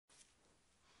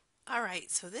All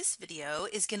right, so this video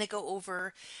is going to go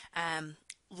over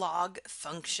log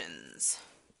functions.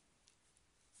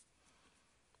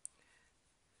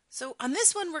 So on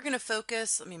this one, we're going to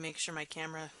focus, let me make sure my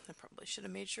camera, I probably should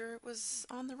have made sure it was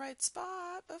on the right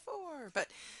spot before, but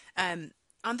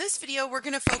on this video, we're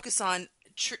going to focus on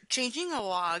changing a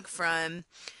log from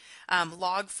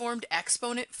log form to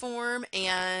exponent form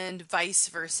and vice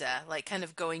versa, like kind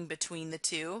of going between the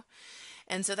two.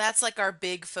 And so that's like our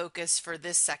big focus for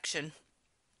this section.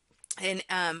 And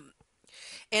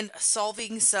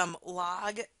solving some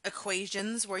log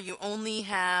equations where you only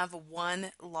have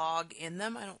one log in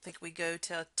them. I don't think we go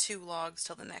to two logs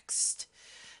till the next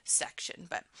section,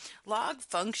 but log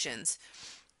functions.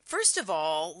 First of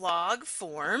all, log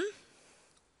form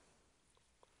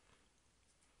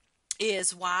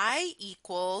is y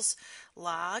equals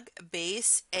log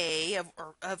base a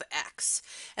of x.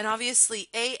 And obviously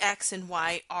a, x, and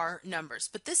y are numbers,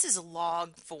 but this is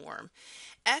log form.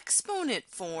 Exponent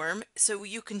form, so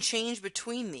you can change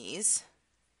between these,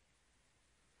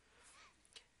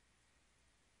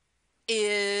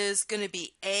 is going to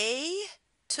be a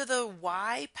to the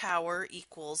y power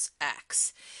equals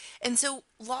x. And so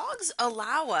logs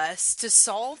allow us to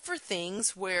solve for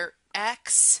things where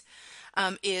x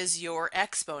is your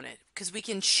exponent, because we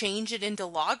can change it into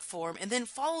log form and then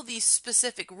follow these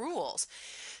specific rules.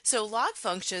 So log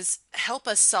functions help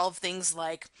us solve things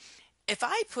like, if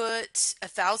I put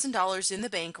 $1,000 in the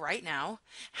bank right now,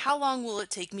 how long will it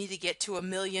take me to get to $1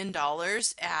 million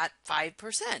at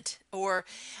 5%? Or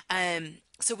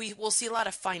so we will see a lot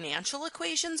of financial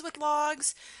equations with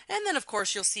logs, and then of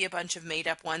course you'll see a bunch of made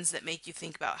up ones that make you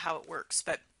think about how it works.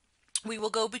 But we will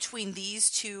go between these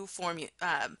two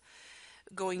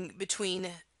going between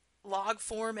log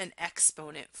form and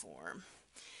exponent form.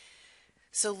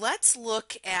 So let's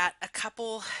look at a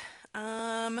couple.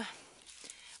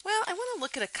 Well, I want to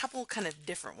look at a couple kind of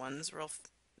different ones.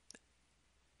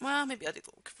 Well, maybe I'll do the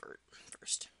little convert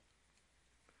first.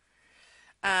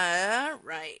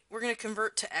 Right, we're going to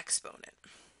convert to exponent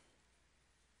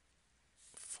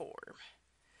form.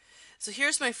 So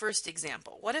here's my first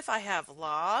example. What if I have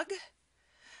log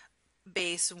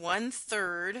base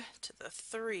 1/3 to the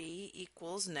 3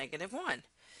 equals -1?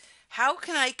 How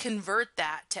can I convert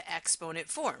that to exponent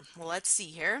form? Well, let's see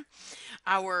here.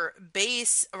 Our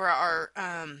base, or our,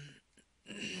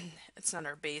 it's not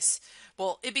our base.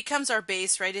 Well, it becomes our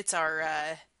base, right? It's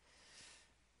our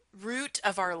root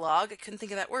of our log. I couldn't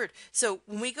think of that word. So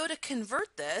when we go to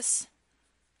convert this,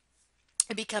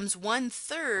 it becomes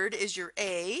 1/3 is your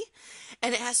a,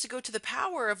 and it has to go to the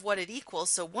power of what it equals.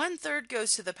 So 1/3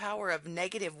 goes to the power of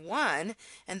 -1,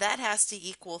 and that has to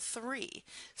equal 3.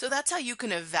 So that's how you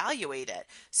can evaluate it.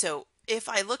 So if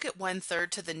I look at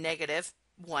 1/3 to the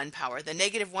 -1 power, the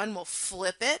 -1 will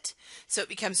flip it, so it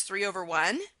becomes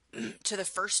 3/1 to the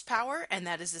first power, and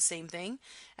that is the same thing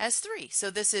as 3.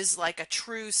 So this is like a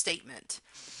true statement.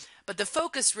 But the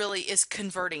focus really is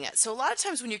converting it. So a lot of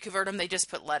times when you convert them, they just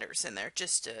put letters in there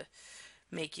just to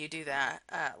make you do that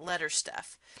letter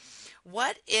stuff.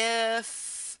 What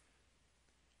if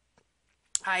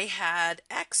I had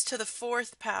x to the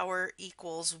 4th power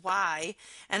equals y,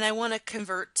 and I want to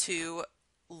convert to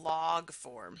log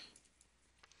form?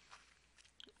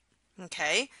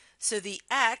 Okay, so the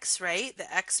x, right,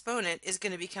 the exponent is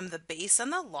going to become the base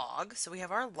on the log. So we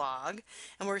have our log,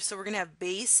 and we're going to have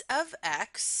base of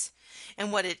x,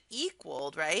 and what it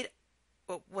equaled, right?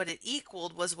 What it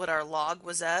equaled was what our log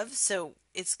was of, so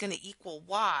it's going to equal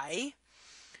y.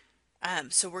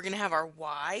 So we're going to have our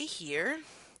y here,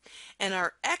 and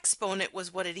our exponent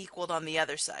was what it equaled on the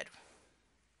other side.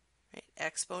 Right?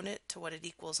 Exponent to what it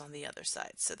equals on the other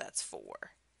side, so that's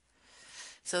 4.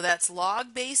 So that's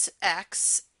log base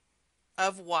x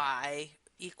of y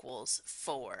equals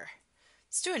 4.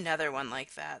 Let's do another one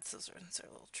like that. Those are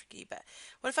a little tricky, but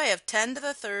what if I have 10 to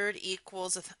the 3rd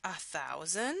equals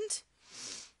 1,000?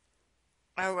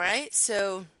 All right,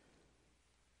 so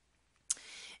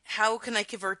how can I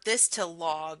convert this to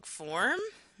log form?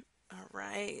 All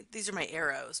right, these are my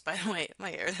arrows. By the way,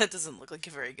 my arrow, that doesn't look like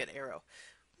a very good arrow.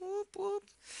 Whoop,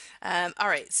 whoop. All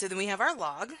right, so then we have our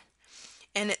log.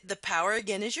 And the power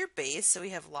again is your base, so we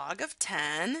have log of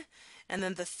 10, and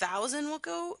then the 1,000 will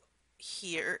go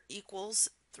here equals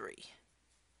 3.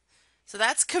 So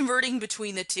that's converting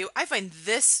between the two. I find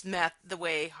this the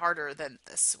way harder than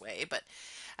this way, but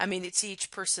I mean, it's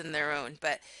each person their own.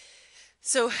 But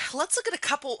so let's look at a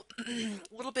couple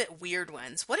little bit weird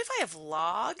ones. What if I have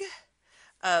log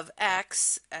of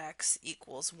x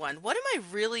equals 1? What am I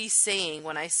really saying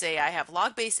when I say I have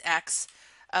log base x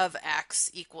of x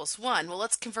equals 1? Well,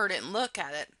 let's convert it and look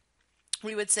at it.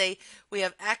 We would say we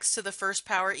have x to the 1st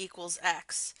power equals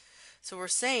x. So we're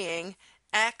saying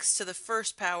x to the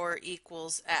first power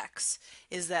equals x.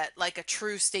 Is that like a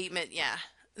true statement? Yeah.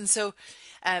 And so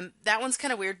that one's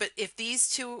kind of weird, but if these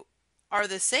two are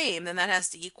the same, then that has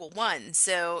to equal 1.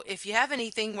 So if you have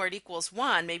anything where it equals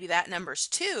 1, maybe that number's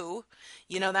 2,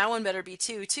 that one better be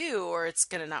 2 too, or it's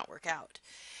going to not work out.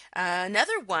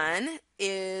 Another one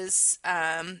is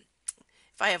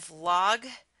if I have log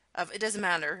of, it doesn't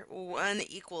matter, 1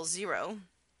 equals 0.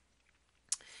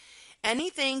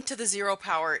 Anything to the 0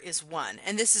 power is 1.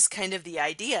 And this is kind of the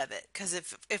idea of it, because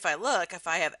if I look, if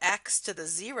I have x to the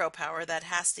 0 power, that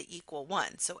has to equal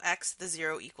 1. So x to the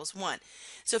 0 equals 1.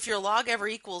 So if your log ever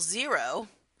equals 0,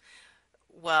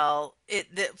 well,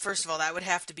 first of all, that would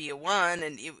have to be a 1,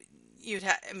 and you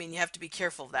have to be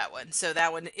careful of that one. So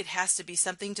that one, it has to be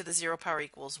something to the 0 power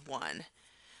equals 1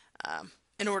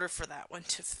 in order for that one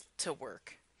to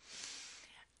work.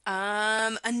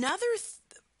 Another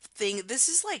thing, this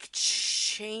is like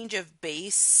change of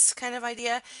base kind of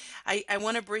idea. I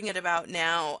want to bring it about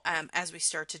now as we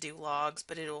start to do logs,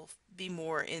 but it'll be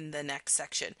more in the next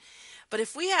section. But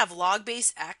if we have log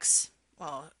base x,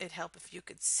 well, it'd help if you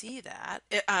could see that.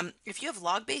 If you have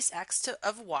log base x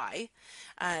of y,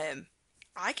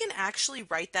 I can actually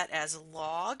write that as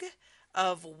log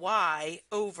of y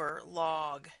over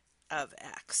log of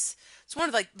x. It's one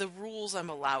of like the rules I'm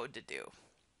allowed to do.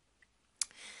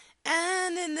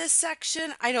 And in this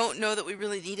section, I don't know that we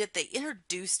really need it. They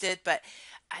introduced it, but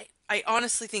I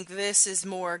honestly think this is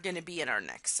more going to be in our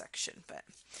next section. But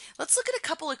let's look at a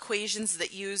couple equations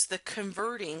that use the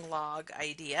converting log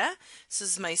idea. This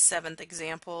is my 7th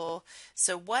example.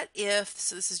 So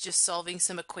this is just solving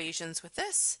some equations with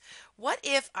this. What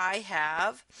if I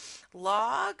have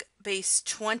log base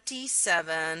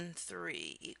 27,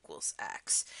 3 equals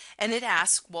x? And it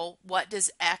asks, well, what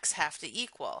does x have to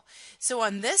equal? So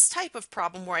on this type of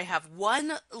problem where I have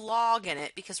one log in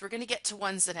it, because we're going to get to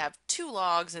ones that have 2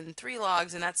 logs and 3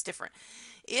 logs, and that's different.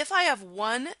 If I have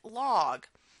one log,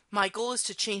 my goal is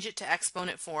to change it to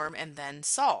exponent form and then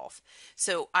solve.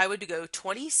 So I would go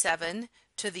 27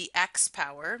 to the x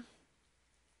power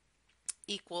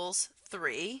equals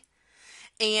 3.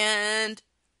 And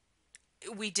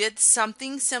we did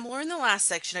something similar in the last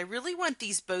section. I really want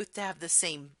these both to have the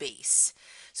same base.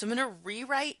 So I'm going to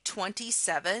rewrite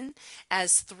 27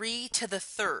 as 3 to the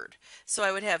third. So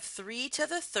I would have 3 to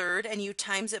the third, and you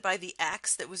times it by the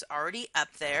x that was already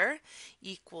up there,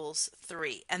 equals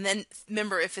 3. And then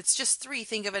remember, if it's just 3,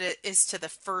 think of it as to the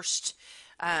first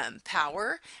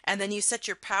power, and then you set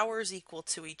your powers equal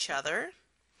to each other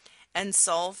and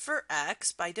solve for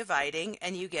x by dividing,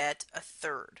 and you get a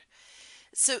third.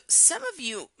 So some of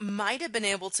you might have been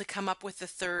able to come up with the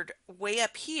third way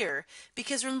up here,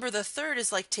 because remember, the third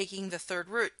is like taking the third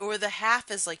root, or the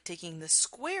half is like taking the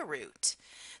square root.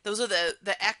 Those are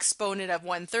the exponent of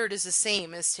 1/3 is the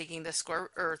same as taking the square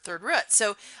or third root.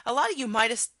 So a lot of you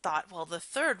might have thought, well, the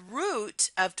third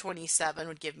root of 27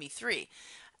 would give me 3.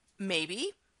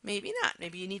 Maybe, maybe not.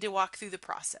 Maybe you need to walk through the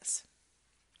process.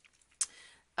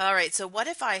 All right, so what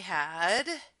if I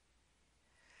had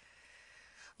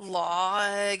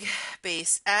log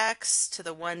base x to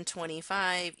the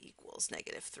 125 equals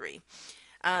 -3?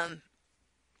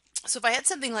 So if I had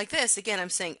something like this, again,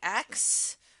 I'm saying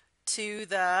x to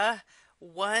the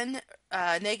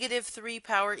 -3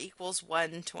 power equals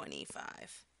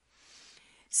 125.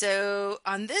 So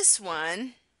on this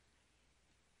one,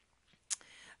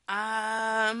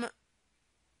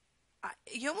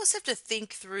 you almost have to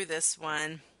think through this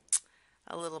one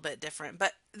a little bit different,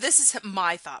 but this is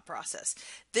my thought process.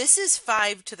 This is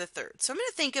 5 to the third. So I'm going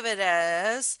to think of it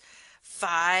as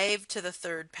 5 to the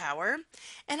third power.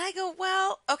 And I go,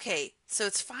 well, okay, so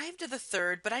it's 5 to the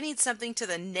third, but I need something to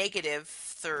the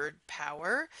 -3rd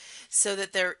power so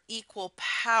that they're equal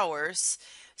powers.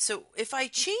 So if I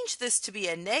change this to be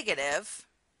a negative,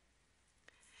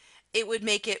 it would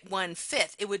make it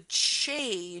 1/5. It would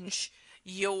change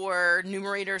your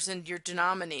numerators and your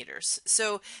denominators.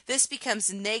 So this becomes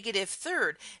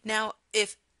 -3rd. Now,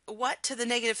 if what to the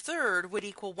 -3rd would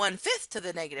equal 1/5 to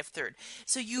the -3rd.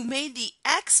 So you made the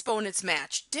exponents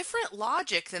match. Different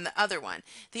logic than the other one.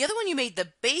 The other one, you made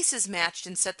the bases matched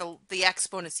and set the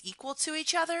exponents equal to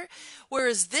each other.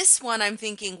 Whereas this one, I'm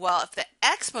thinking, well, if the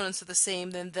exponents are the same,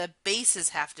 then the bases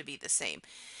have to be the same.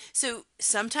 So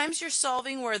sometimes you're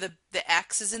solving where the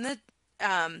x is in the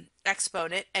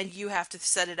exponent, and you have to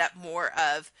set it up more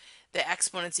of the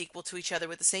exponents equal to each other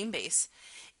with the same base.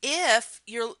 If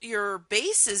your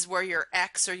base is where your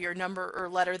x or your number or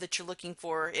letter that you're looking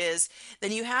for is,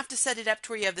 then you have to set it up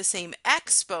to where you have the same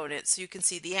exponent so you can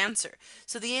see the answer.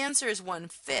 So the answer is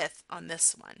 1/5 on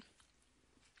this one.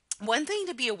 One thing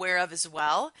to be aware of as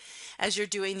well as you're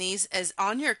doing these is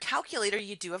on your calculator,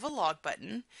 you do have a log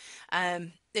button.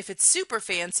 If it's super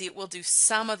fancy, it will do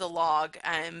some of the log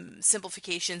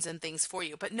simplifications and things for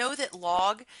you. But know that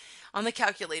log on the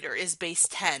calculator is base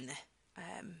 10.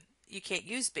 You can't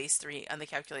use base 3 on the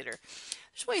calculator.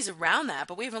 There's ways around that,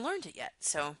 but we haven't learned it yet.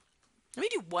 So let me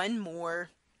do one more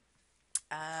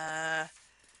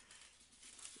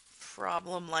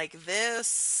problem like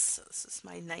this. This is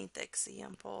my 9th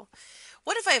example.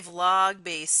 What if I have log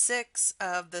base 6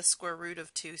 of the square root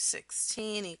of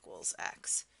 216 equals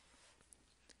x?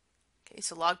 Okay,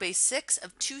 so log base 6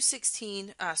 of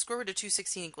 216, square root of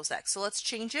 216 equals x. So let's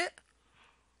change it.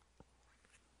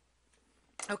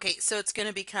 Okay, so it's going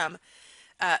to become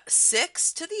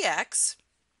 6 to the x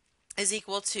is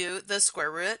equal to the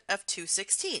square root of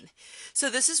 216. So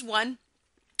this is one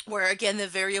where, again, the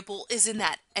variable is in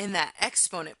that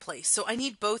exponent place. So I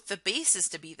need both the bases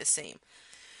to be the same.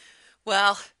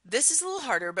 Well, this is a little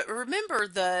harder, but remember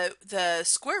the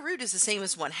square root is the same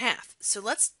as 1/2. So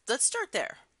let's start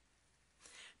there.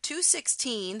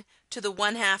 216 to the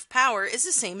 1/2 power is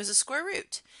the same as a square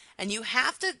root. And you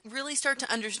have to really start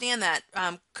to understand that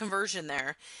conversion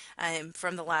there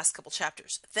from the last couple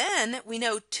chapters. Then we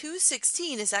know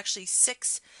 216 is actually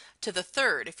 6 to the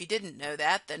 3rd. If you didn't know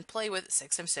that, then play with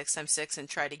 6 times 6 times 6 and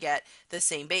try to get the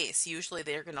same base. Usually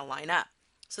they're going to line up.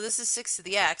 So this is 6 to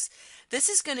the x. This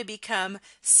is going to become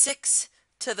 6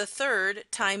 to the 3rd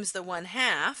times the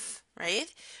 1/2,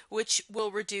 right? Which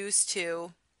will reduce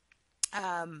to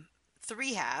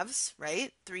 3 halves,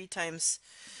 right? 3 times.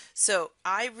 So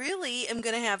I really am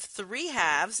going to have 3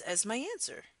 halves as my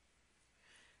answer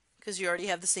because you already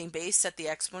have the same base, set the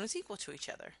exponents equal to each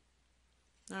other.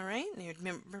 All right, and you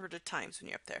remember the times when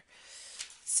you're up there.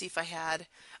 Let's see if I had,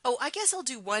 oh, I guess I'll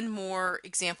do one more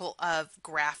example of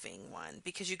graphing one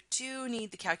because you do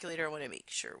need the calculator. I want to make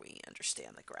sure we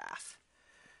understand the graph.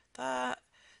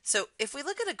 So if we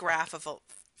look at a graph of a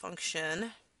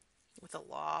function with a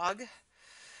log,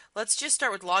 let's just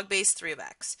start with log base 3 of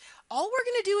x. All we're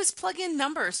going to do is plug in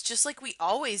numbers just like we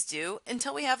always do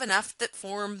until we have enough that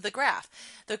form the graph.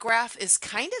 The graph is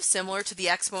kind of similar to the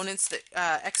exponents,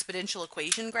 exponential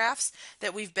equation graphs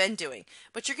that we've been doing,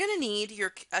 but you're going to need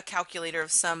a calculator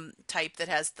of some type that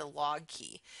has the log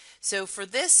key. So for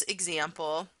this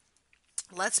example,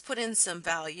 let's put in some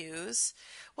values.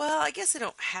 Well, I guess I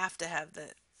don't have to have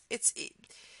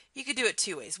you could do it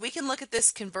 2 ways. We can look at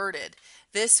this converted.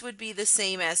 This would be the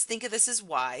same as, think of this as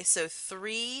y. So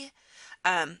 3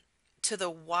 to the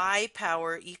y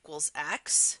power equals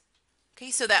x. Okay,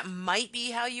 so that might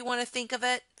be how you want to think of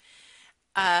it.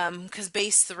 Because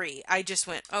base 3, I just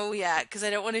went, oh yeah, because I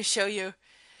don't want to show you.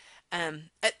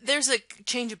 There's a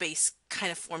change of base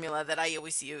kind of formula that I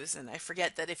always use, and I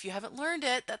forget that if you haven't learned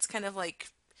it, that's kind of like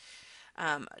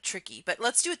tricky, but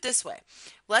let's do it this way.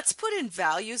 Let's put in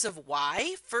values of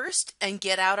y first and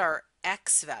get out our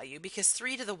x value because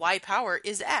 3 to the y power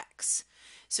is x.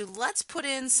 So let's put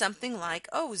in something like,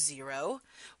 0.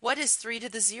 What is 3 to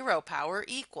the 0 power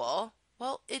equal?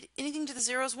 Well, anything to the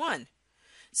 0 is 1.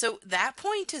 So that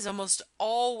point is almost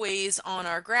always on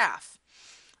our graph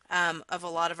of a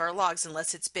lot of our logs,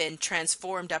 unless it's been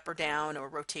transformed up or down or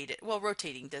rotated. Well,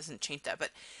 rotating doesn't change that,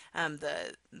 but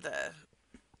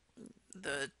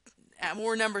the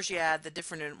more numbers you add,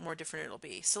 the more different it'll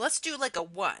be. So let's do like a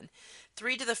 1.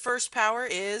 3 to the first power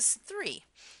is 3.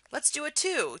 Let's do a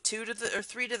 2.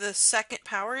 3 to the second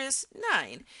power is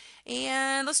 9.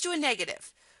 And let's do a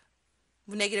negative.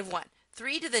 Negative 1.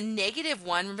 3 to the negative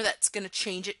 1, remember that's going to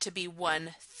change it to be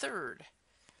 1/3.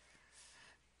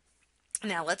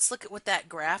 Now let's look at what that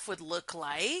graph would look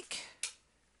like.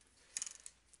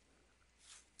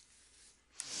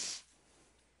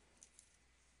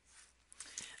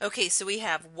 Okay, so we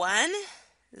have 1,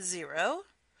 0,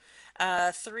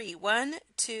 3, 1,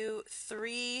 2,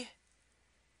 3.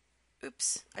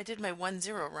 Oops, I did my 1,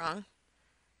 0 wrong.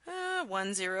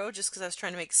 1, 0, just because I was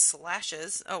trying to make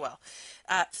slashes. Oh well.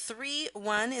 3,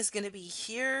 1 is going to be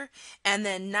here, and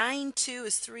then 9, 2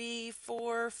 is 3,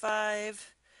 4,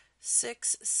 5,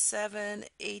 6, 7,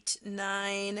 8,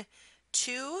 9,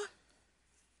 2.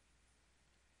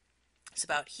 It's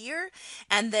about here,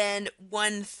 and then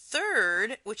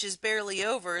 1/3, which is barely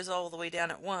over, is all the way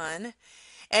down at 1.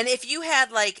 And if you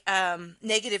had like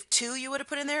 -2 you would have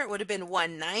put in there, it would have been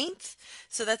 1/9.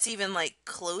 So that's even like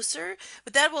closer.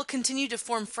 But that will continue to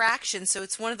form fractions. So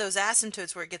it's one of those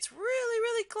asymptotes where it gets really,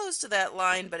 really close to that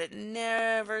line, but it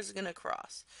never is going to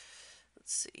cross.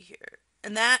 Let's see here.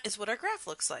 And that is what our graph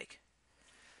looks like.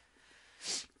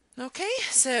 Okay,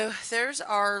 so there's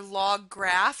our log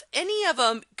graph. Any of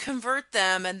them, convert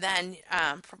them and then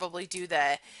probably do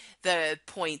the the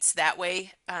points that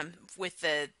way with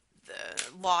the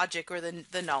logic or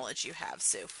the knowledge you have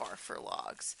so far for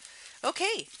logs.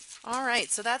 Okay, all right,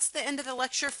 so that's the end of the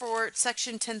lecture for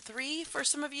section 10.3 for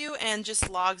some of you and just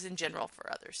logs in general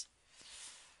for others.